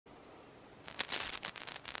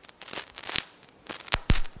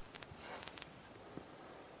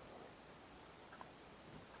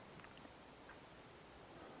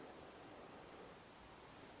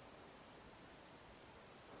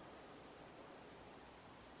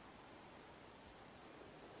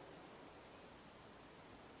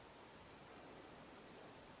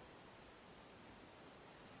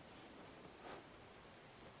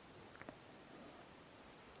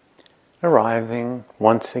arriving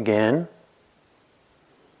once again.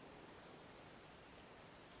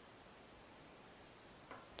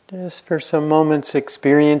 Just for some moments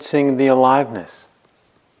experiencing the aliveness,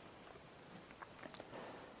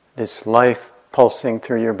 this life pulsing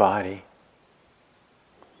through your body.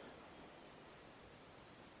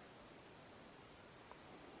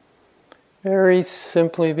 Very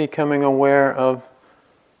simply becoming aware of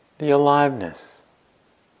the aliveness.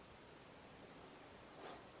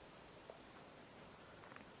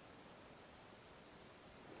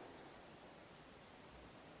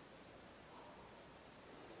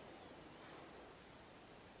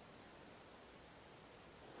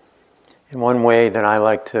 And one way that I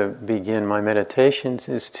like to begin my meditations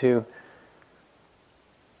is to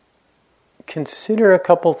consider a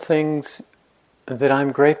couple things that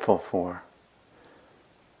I'm grateful for.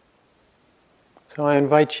 So I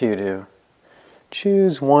invite you to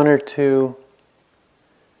choose one or two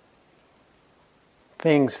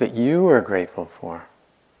things that you are grateful for.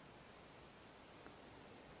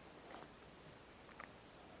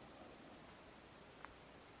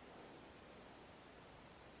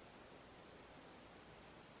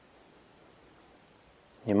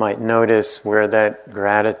 You might notice where that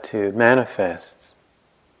gratitude manifests.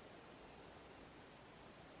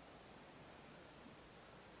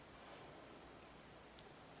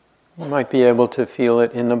 You might be able to feel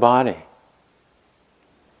it in the body.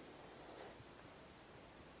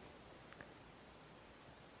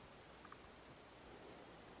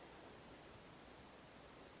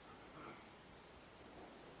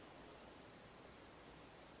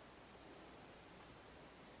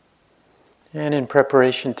 And in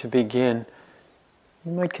preparation to begin,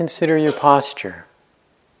 you might consider your posture.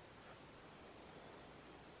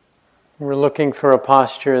 We're looking for a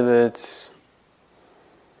posture that's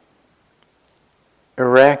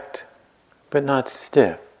erect but not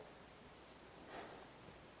stiff.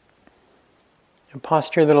 A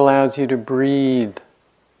posture that allows you to breathe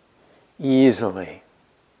easily.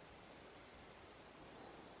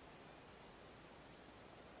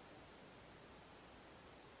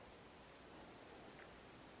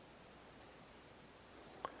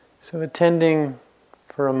 So attending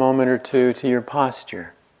for a moment or two to your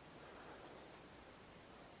posture.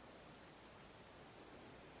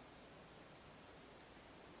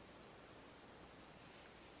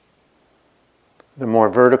 The more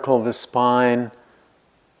vertical the spine,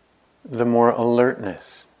 the more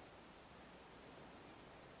alertness.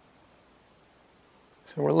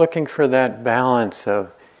 So we're looking for that balance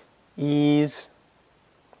of ease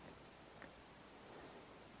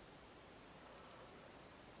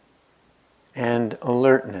and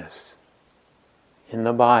alertness in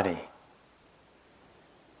the body.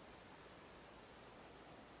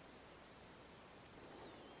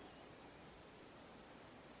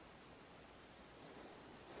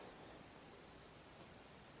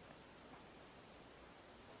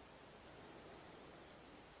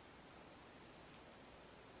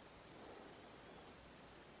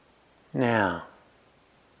 Now,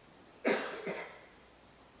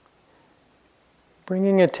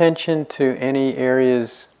 bringing attention to any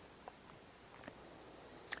areas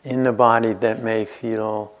in the body that may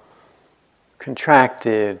feel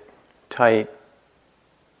contracted, tight.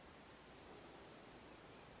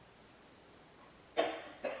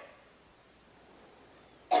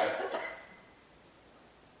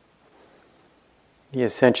 The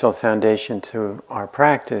essential foundation to our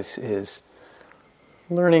practice is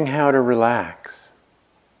learning how to relax.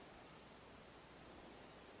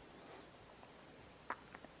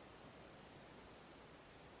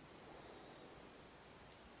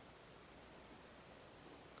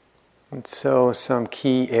 And so some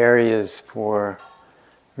key areas for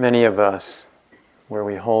many of us where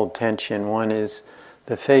we hold tension, one is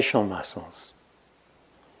the facial muscles.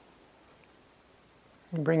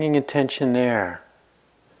 Bringing attention there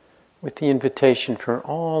with the invitation for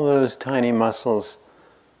all those tiny muscles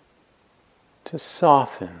to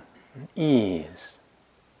soften and ease.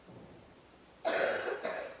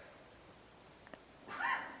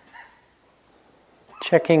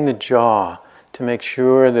 Checking the jaw to make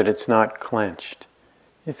sure that it's not clenched.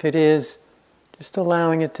 If it is, just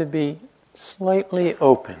allowing it to be slightly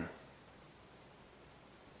open.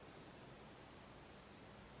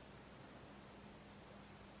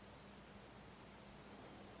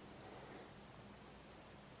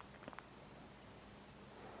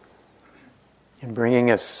 And bringing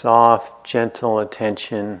a soft, gentle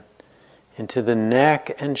attention into the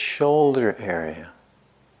neck and shoulder area.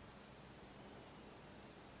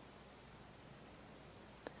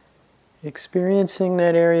 Experiencing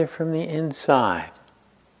that area from the inside.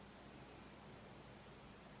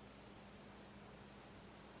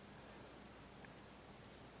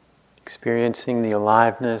 experiencing the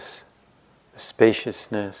aliveness, the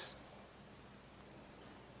spaciousness,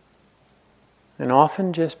 and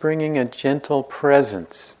often just bringing a gentle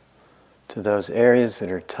presence to those areas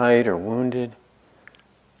that are tight or wounded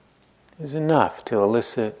is enough to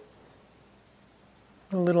elicit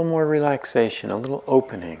a little more relaxation, a little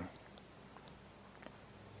opening.